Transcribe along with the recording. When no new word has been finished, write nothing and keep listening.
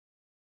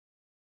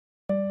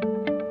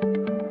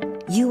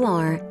You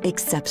are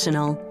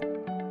exceptional,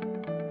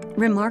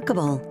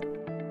 remarkable,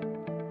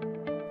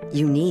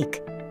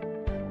 unique.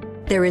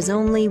 There is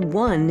only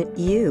one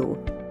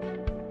you.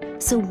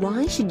 So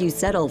why should you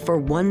settle for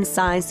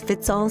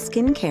one-size-fits-all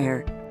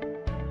skincare?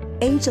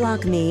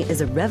 ageLOC Me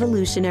is a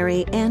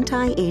revolutionary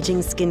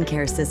anti-aging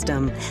skincare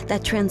system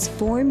that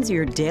transforms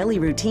your daily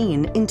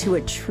routine into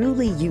a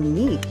truly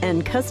unique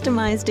and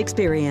customized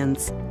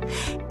experience.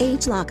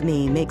 ageLOC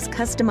Me makes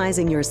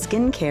customizing your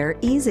skincare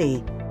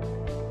easy.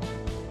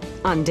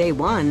 On day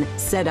one,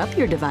 set up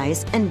your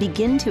device and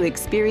begin to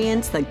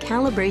experience the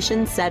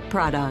calibration set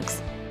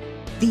products.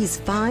 These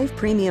 5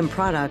 premium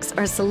products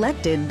are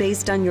selected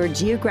based on your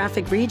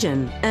geographic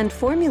region and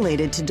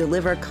formulated to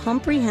deliver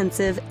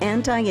comprehensive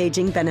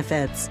anti-aging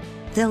benefits.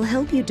 They'll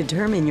help you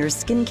determine your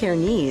skincare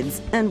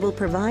needs and will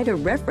provide a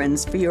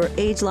reference for your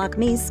ageLOC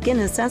Me skin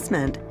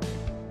assessment.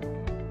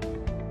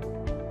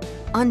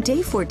 On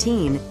day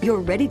 14, you're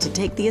ready to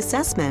take the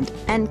assessment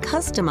and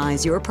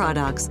customize your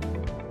products.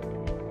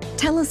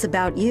 Tell us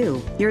about you,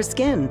 your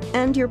skin,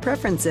 and your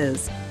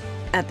preferences.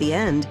 At the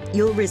end,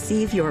 you'll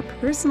receive your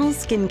personal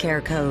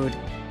skincare code.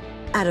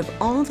 Out of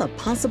all the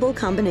possible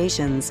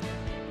combinations,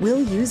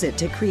 we'll use it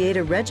to create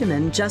a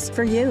regimen just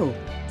for you.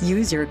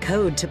 Use your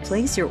code to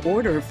place your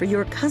order for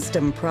your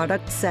custom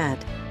product set.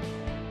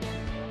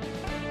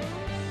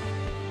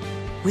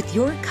 With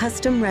your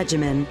custom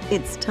regimen,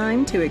 it's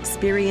time to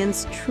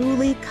experience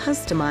truly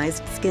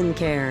customized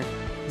skincare.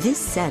 This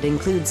set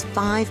includes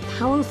 5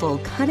 powerful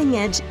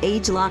cutting-edge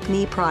ageLOC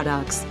Me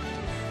products.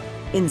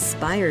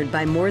 Inspired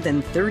by more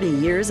than 30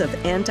 years of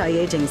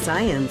anti-aging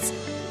science,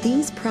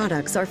 these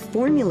products are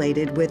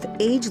formulated with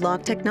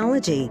ageLOC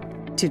technology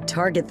to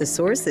target the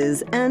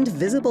sources and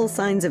visible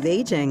signs of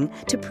aging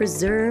to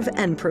preserve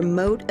and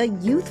promote a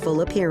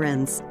youthful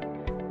appearance.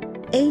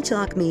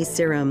 ageLOC Me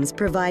serums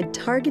provide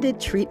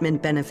targeted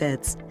treatment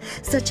benefits,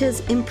 such as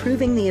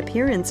improving the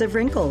appearance of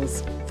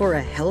wrinkles for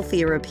a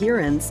healthier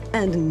appearance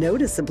and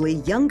noticeably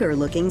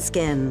younger-looking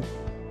skin.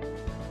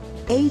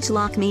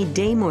 ageLOC Me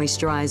Day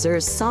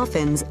Moisturizer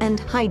softens and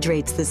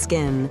hydrates the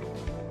skin.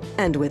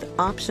 And with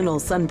optional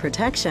sun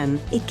protection,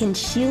 it can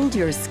shield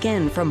your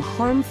skin from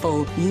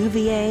harmful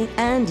UVA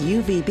and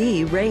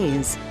UVB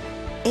rays.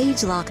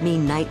 ageLOC Me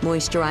Night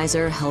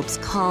Moisturizer helps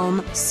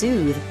calm,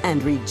 soothe,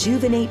 and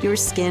rejuvenate your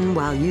skin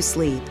while you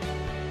sleep.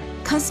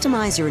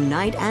 Customize your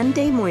night and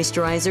day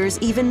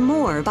moisturizers even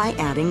more by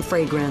adding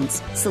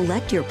fragrance.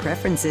 Select your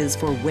preferences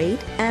for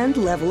weight and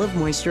level of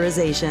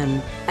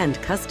moisturization. And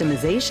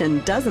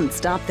customization doesn't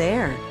stop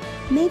there.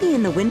 Maybe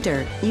in the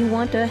winter, you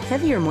want a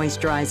heavier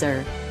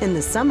moisturizer. In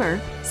the summer,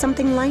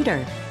 something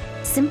lighter.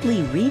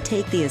 Simply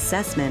retake the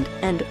assessment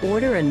and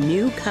order a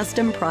new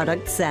custom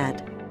product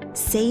set.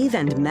 Save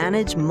and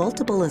manage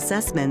multiple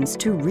assessments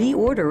to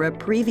reorder a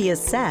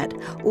previous set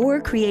or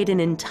create an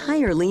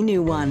entirely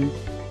new one.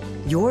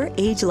 Your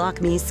ageLOC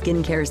Me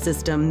skincare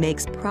system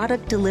makes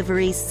product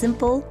delivery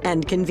simple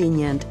and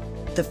convenient.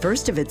 The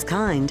first of its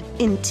kind,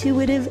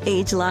 intuitive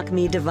ageLOC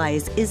Me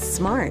device is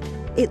smart.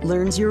 It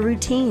learns your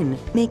routine,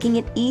 making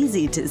it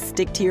easy to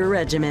stick to your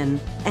regimen,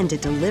 and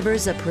it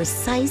delivers a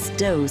precise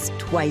dose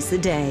twice a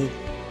day.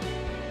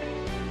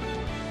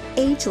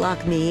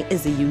 ageLOC Me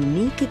is a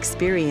unique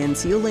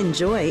experience you'll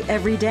enjoy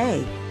every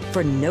day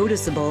for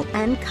noticeable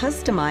and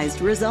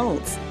customized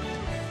results,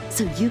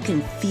 so you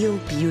can feel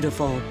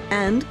beautiful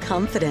and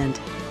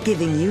confident,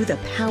 giving you the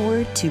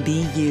power to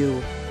be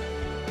you.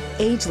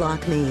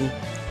 ageLOC Me,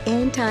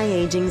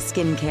 anti-aging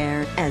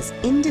skincare as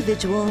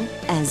individual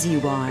as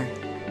you are.